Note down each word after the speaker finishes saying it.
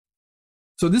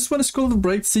So this one is called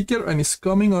BrightSeeker and it's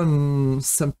coming on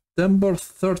September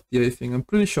 30, I think. I'm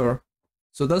pretty sure.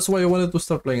 So that's why I wanted to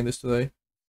start playing this today.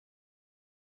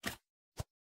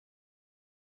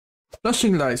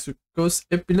 Flashing lights cause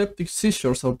epileptic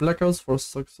seizures or blackouts for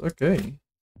sucks. Okay.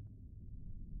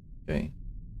 Okay.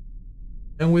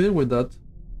 And we deal with that.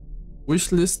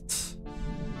 Wishlist.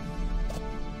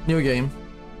 New game.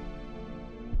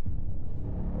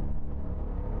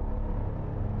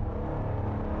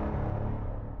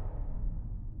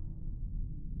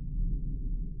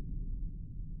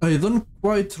 I don't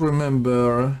quite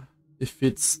remember if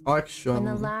it's action. When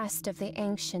the last of the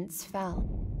ancients fell,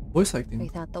 Voice acting. we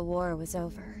thought the war was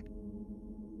over.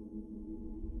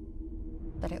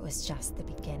 But it was just the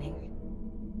beginning.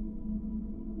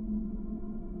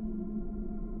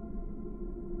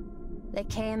 They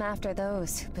came after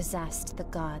those who possessed the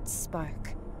god's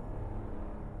spark.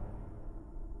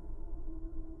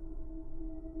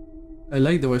 I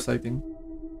like the voice acting.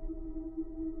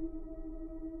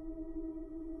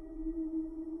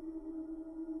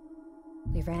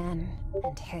 We ran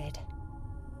and hid.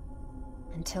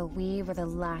 Until we were the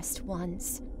last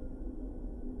ones.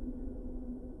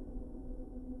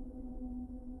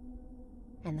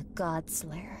 And the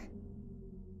Godslayer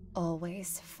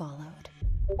always followed.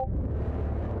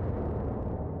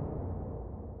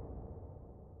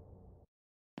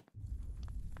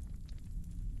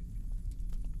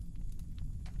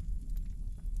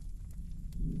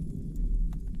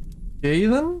 Okay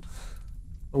then?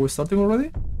 Are we starting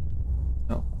already?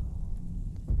 No.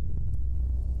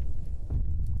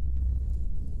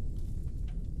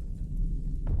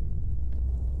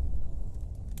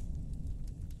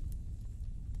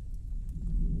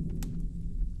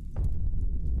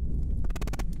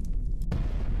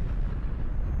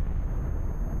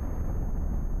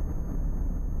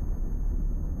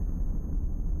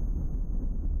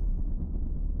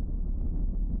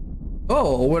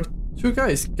 Oh, we're two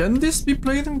guys. Can this be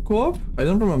played in co-op? I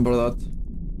don't remember that.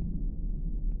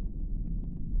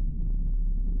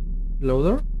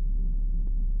 Loader?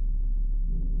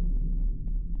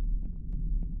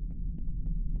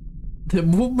 The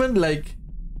movement, like...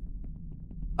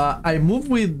 I move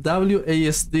with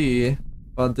WASD,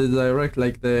 but the direct,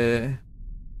 like the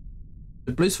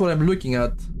place where I'm looking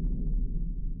at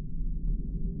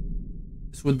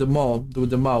is with the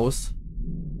mouse.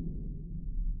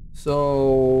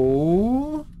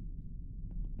 So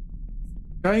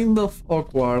kind of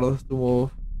awkward to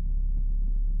move.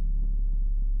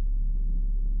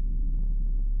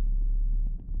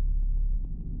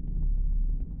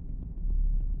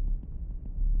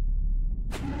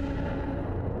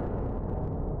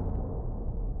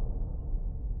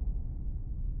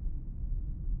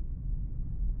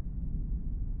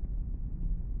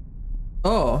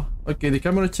 Oh, okay, the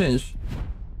camera changed.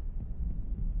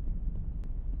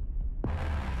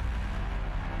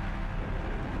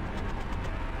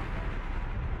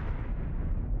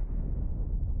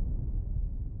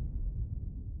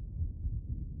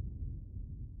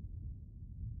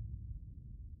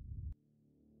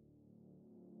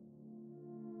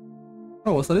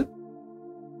 Oh, was that it?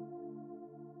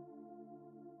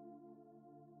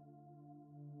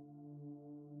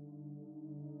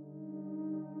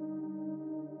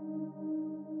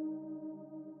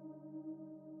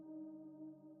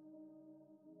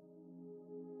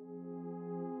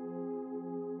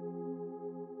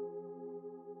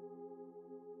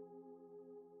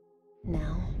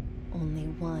 Now, only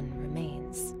one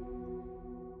remains.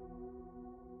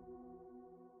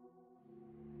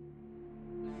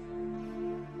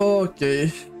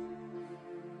 Okay.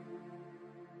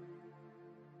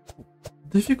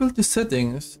 Difficulty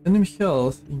settings. Enemy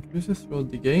health increases throughout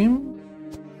the game.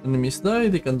 Enemies die,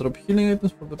 they can drop healing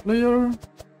items for the player.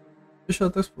 Special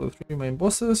attacks for the 3 main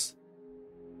bosses.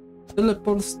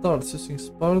 Teleport starts using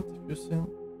Spark using...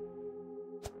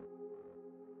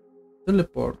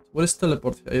 Teleport. What is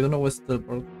teleport? I don't know what's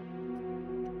teleport.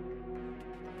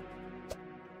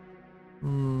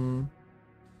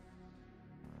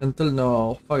 Until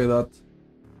now, fuck that.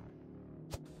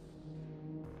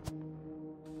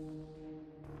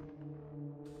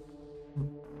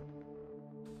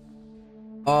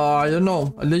 I don't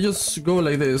know. Let's just go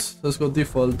like this. Let's go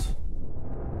default.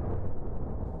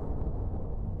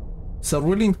 It's a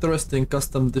really interesting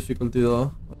custom difficulty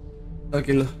though.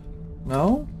 Okay,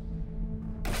 now?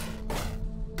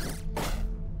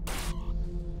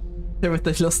 Damn it,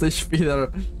 I lost HP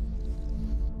there.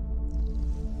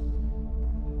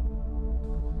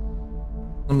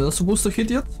 I'm not supposed to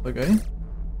hit yet? Okay.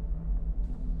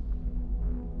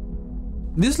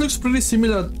 This looks pretty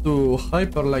similar to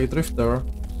Hyper Light Drifter.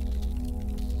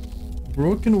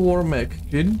 Broken war mech,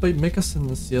 created by Mech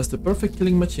Ascendancy as the perfect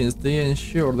killing machines, they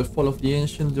ensure the fall of the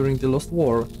Ancient during the Lost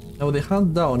War. Now they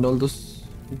hunt down all those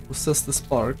who possess the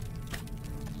spark.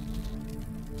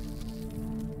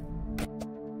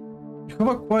 You have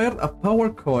acquired a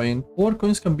power coin. Power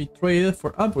coins can be traded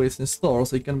for upgrades in stores.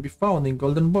 They can be found in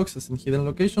golden boxes in hidden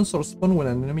locations or spawn when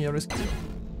an enemy is killed.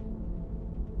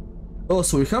 Oh,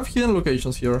 so we have hidden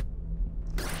locations here.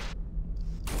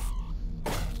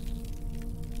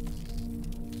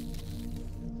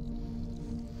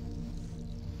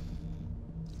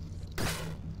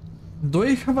 Do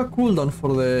I have a cooldown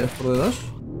for the dash?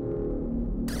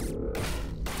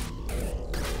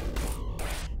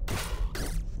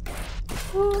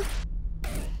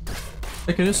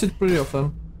 I can use it pretty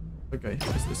often. Okay,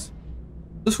 what is this?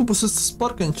 Those who possess the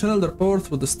spark can channel their power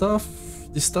through this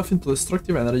stuff into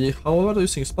destructive energy. However,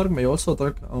 using spark may also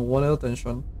attract unwanted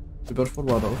attention. Prepare for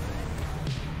battle.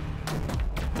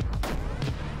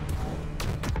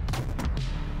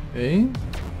 Okay.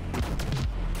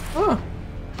 Ah!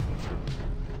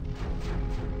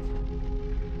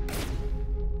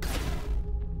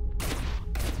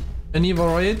 Any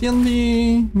variety on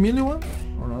the melee one?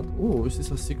 Or not? Oh, is this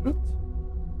a secret?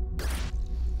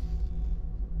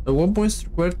 At one point is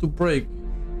required to break.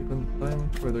 Second time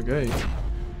for the guy.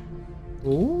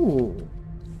 Oh,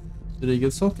 did I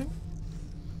get something?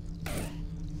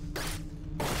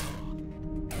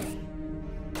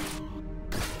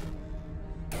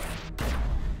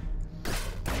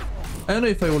 I don't know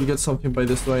if I will get something by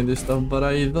destroying this stuff, but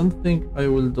I don't think I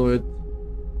will do it.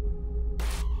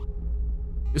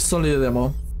 It's only a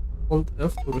demo. Hold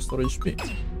F to restore HP.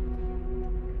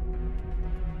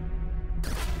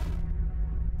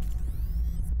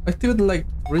 Activate like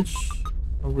reach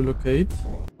or relocate.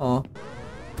 Oh.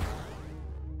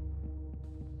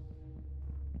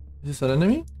 Is this an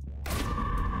enemy?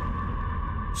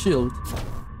 Shield.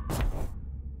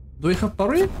 Do we have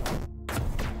parry?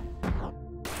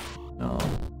 No.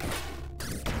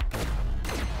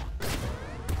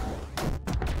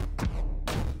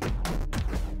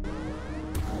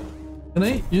 Can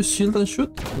I use shield and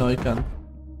shoot? No, I can't.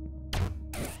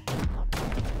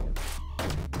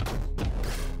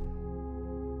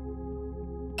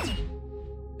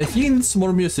 I think it's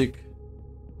more music.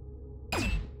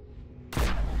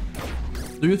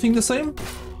 Do you think the same?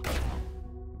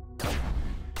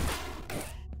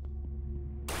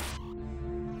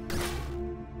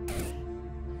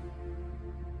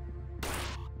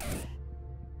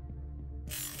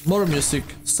 More music,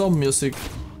 some music.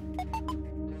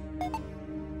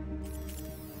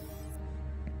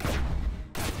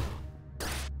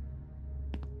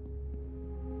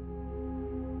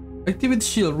 Activate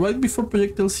shield right before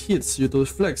projectiles hits you to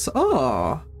deflect.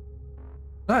 Ah,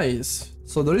 nice.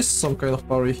 So there is some kind of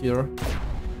parry here.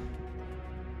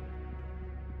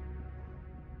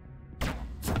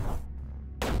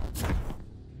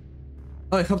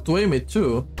 I have to aim it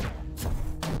too.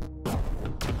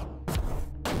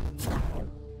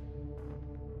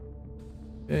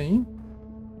 Okay.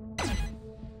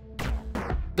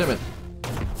 Damn it.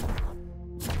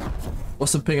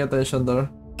 Wasn't paying attention there.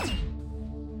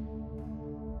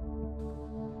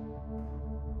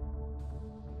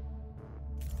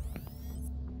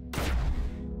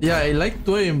 Yeah, I like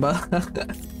to aim, but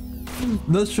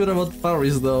not sure about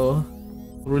parries though.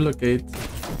 Relocate.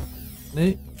 Can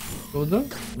I go there?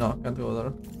 No, can't go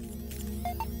there.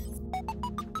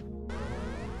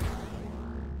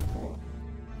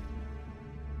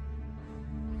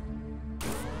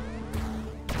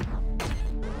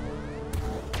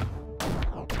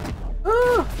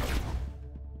 Ah!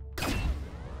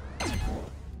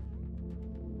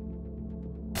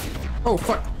 Oh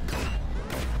fuck!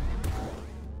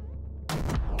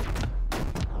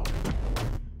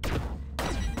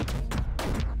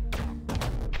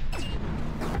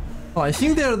 Oh, I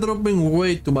think they are dropping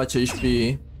way too much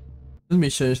HP. Let me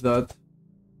change that.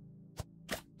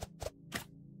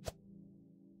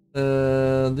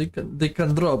 They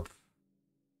can drop.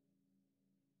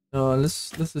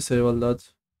 Let's disable that.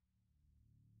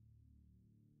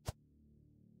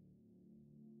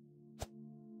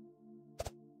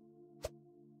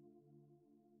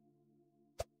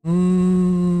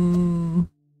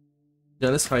 Yeah,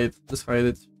 let's hide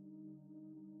it.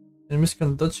 Enemies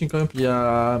can touch incoming.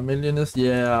 Yeah, millionaires.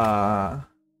 Yeah.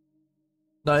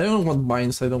 No, I don't want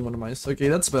mines. Okay,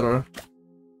 that's better.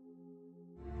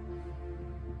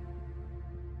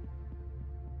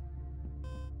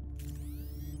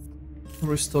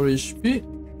 Restore HP.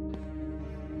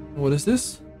 What is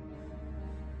this?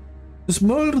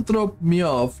 Smuggler dropped me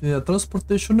off in a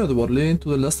transportation network leading to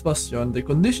the last bastion. The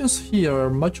conditions here are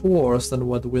much worse than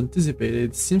what we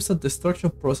anticipated. It seems that the destruction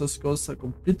process caused a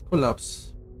complete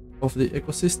collapse of the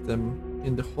ecosystem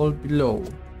in the hall below.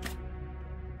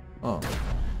 Oh.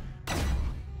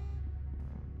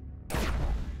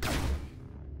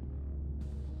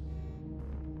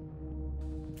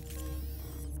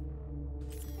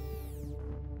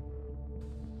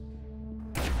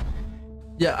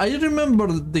 Yeah, I remember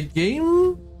the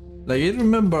game. Like, I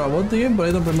remember about the game, but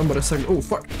I don't remember exactly. Oh,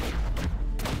 fuck.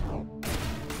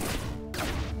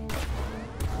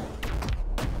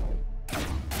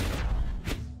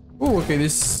 Oh, okay,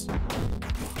 this...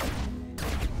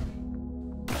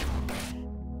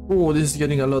 Oh, this is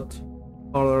getting a lot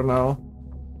harder now.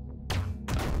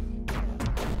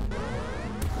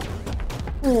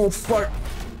 Oh, fuck.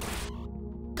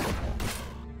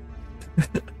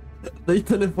 They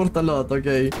teleport a lot,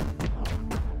 okay.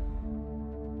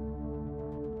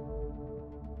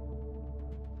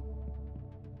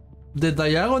 The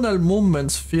diagonal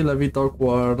movements feel a bit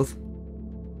awkward.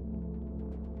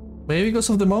 Maybe because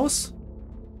of the mouse?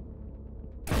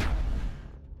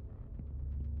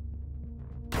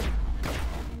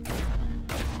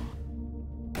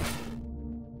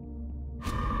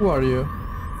 Who are you?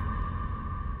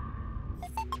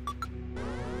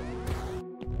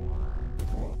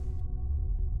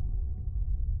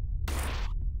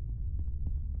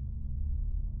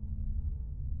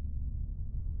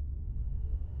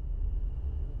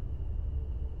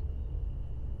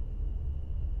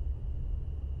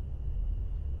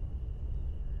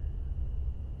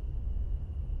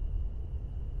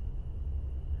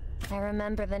 I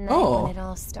remember the night when it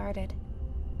all started.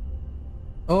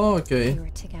 Oh, okay. We were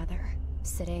together,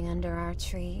 sitting under our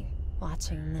tree,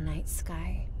 watching the night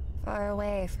sky, far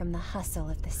away from the hustle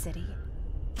of the city.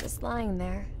 Just lying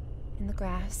there, in the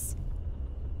grass.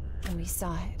 And we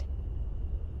saw it.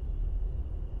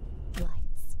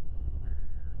 Lights.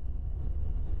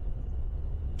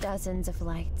 Dozens of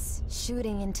lights,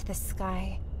 shooting into the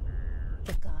sky.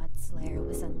 The God Slayer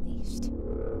was unleashed.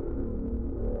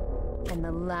 And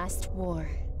the last war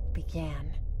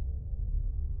began.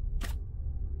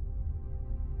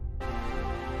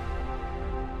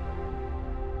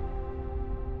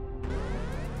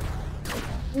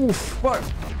 Oh, fuck.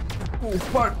 Oh,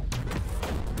 fuck.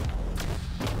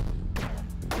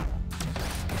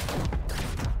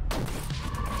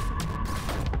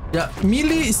 Yeah,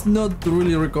 melee is not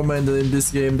really recommended in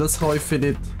this game. That's how I feel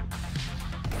it.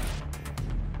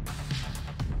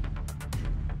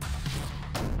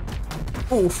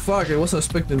 Oh fuck, I wasn't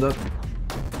expecting that.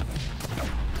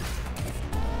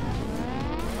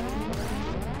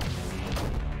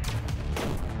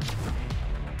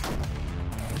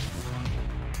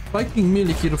 Fighting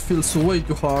melee here feels way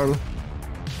too hard.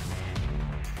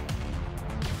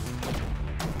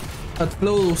 At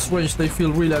close range they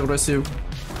feel really aggressive.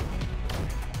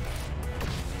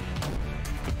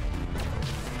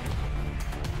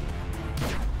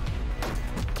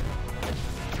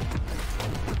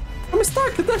 I'm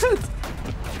stuck, damn it!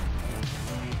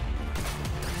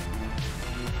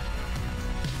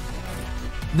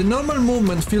 The normal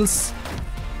movement feels,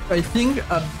 I think,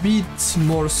 a bit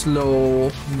more slow,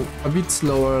 a bit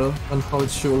slower than how it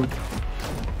should.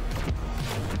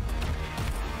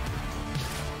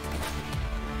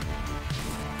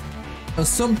 And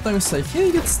sometimes I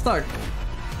think I get stuck.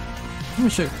 Let me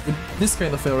check with this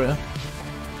kind of area.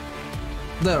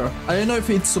 There, I don't know if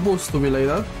it's supposed to be like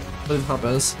that, but it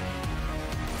happens.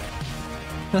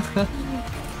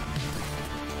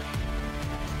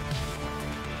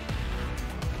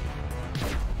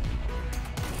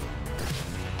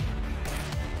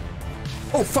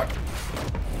 Oh fuck!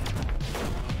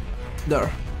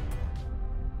 There.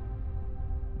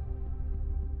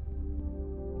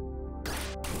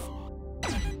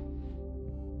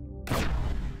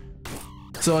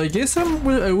 So I guess I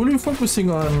will be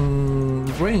focusing on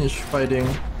range fighting,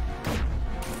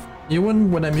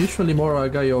 even when I'm usually more a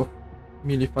guy of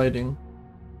melee fighting.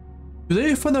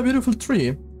 Today I found a beautiful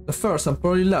tree, the first and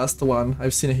probably last one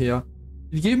I've seen here.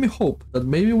 It gave me hope that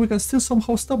maybe we can still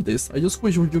somehow stop this. I just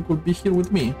wish you could be here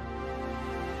with me.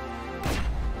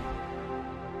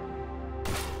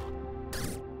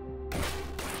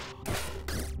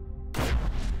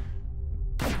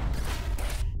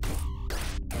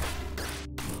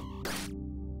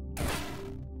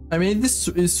 I mean, this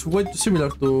is way too similar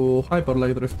to Hyper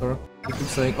Light Drifter. I keep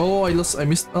saying, oh, I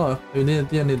missed, oh, I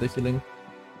didn't need the healing.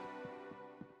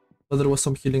 But there was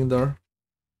some healing there.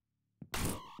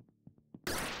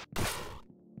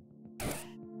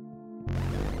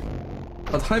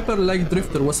 But Hyper Light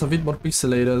Drifter was a bit more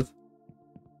pixelated.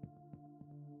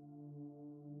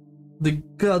 the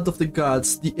god of the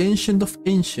gods, the ancient of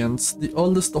ancients, the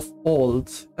oldest of old,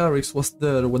 Eryx was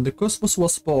there when the cosmos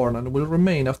was born and will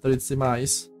remain after its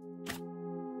demise.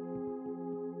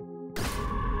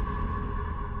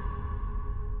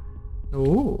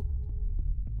 Oh,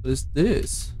 what is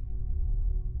this?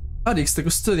 Eryx, the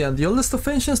custodian, the oldest of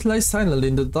ancients, lies silently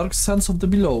in the dark sands of the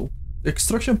below. The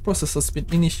extraction process has been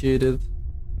initiated.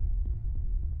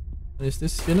 And is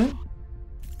this healing?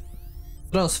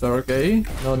 Transfer, okay.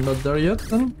 No, not there yet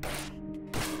then.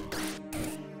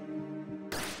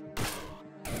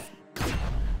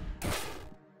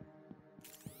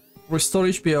 Restore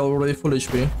HP, already full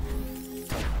HP.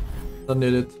 Don't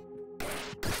need it.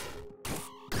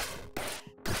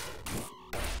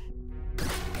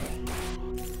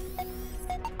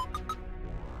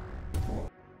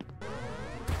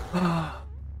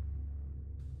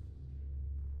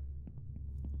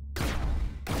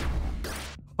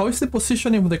 How is the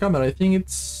positioning of the camera? I think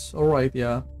it's alright,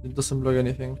 yeah. It doesn't block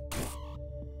anything.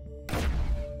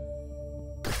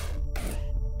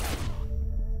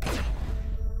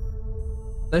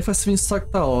 Life has been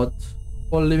sucked out.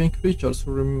 All living creatures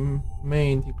who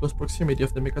remained in close proximity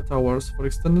of the mecha towers for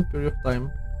extended period of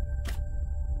time.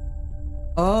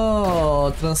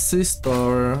 Oh,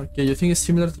 transistor. Okay, you think it's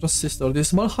similar to transistor. The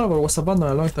small harbor was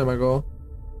abandoned a long time ago.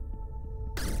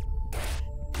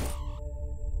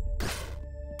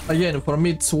 Again, for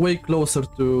me it's way closer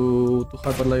to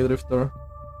Hyperlight Drifter.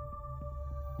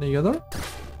 Any other?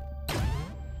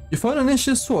 You found an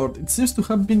ancient sword. It seems to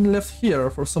have been left here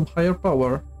for some higher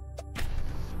power.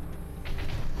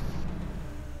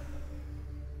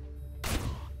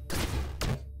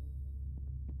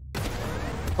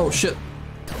 Oh shit.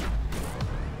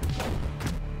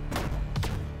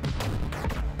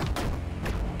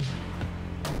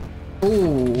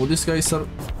 Oh, these guys are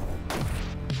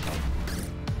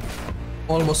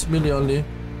almost melee only.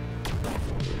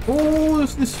 Oh,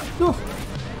 this. Oh.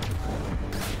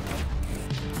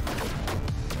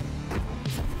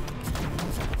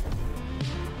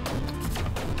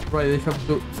 Right, I have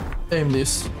to aim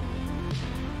this.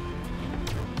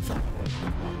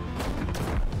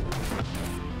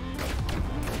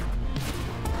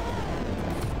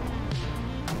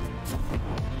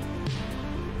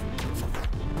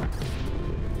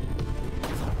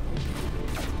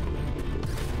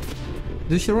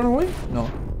 Did he run away? No,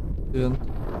 didn't.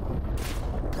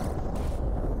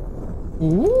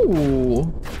 Ooh.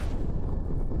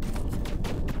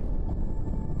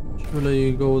 Should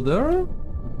I go there?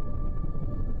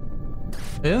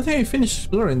 I don't think I finished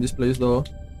exploring this place though.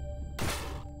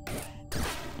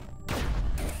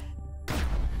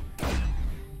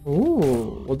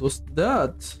 Oh, what was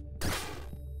that?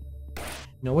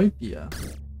 No idea.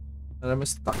 And I'm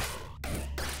stuck.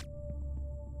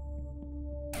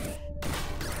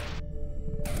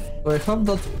 So I have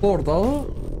that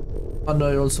portal, and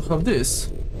I also have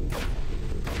this.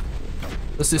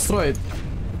 Let's destroy it.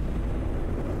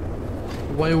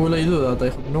 Why will I do that? I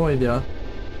have no idea.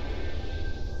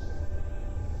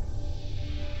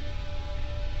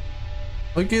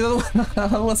 Okay,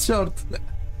 that was short.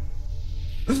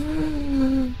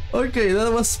 Okay,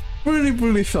 that was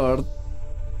pretty short.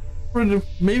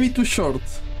 Maybe too short.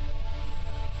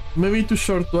 Maybe too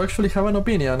short to actually have an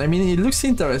opinion. I mean, it looks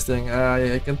interesting,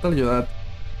 I can tell you that.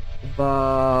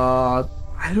 But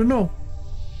I don't know.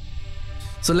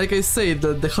 So like I said,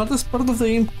 the hardest part of the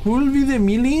game could be the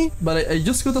melee, but I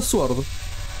just got a sword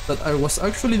that I was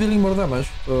actually dealing more damage,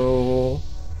 so...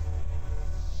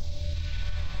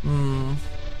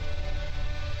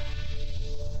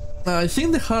 I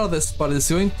think the hardest part is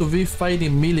going to be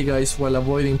fighting melee guys while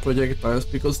avoiding projectiles,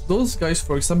 because those guys,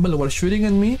 for example, were shooting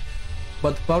at me,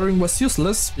 but powering was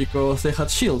useless because they had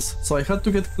shields, so I had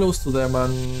to get close to them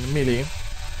and melee.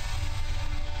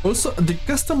 Also, the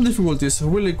custom difficulty is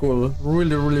really cool,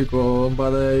 really cool,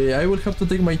 but I will have to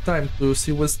take my time to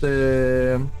see what's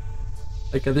the...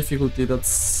 like a difficulty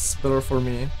that's better for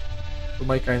me, for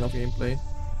my kind of gameplay.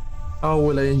 How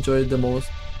will I enjoy it the most?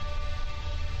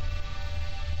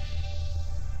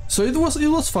 So it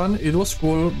was fun, it was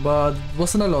cool, but it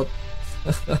wasn't a lot.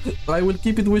 I will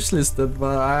keep it wishlisted,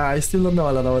 but I still don't know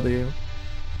a lot about the game.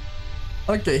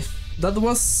 Okay, that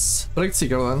was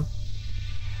BrightSeeker then.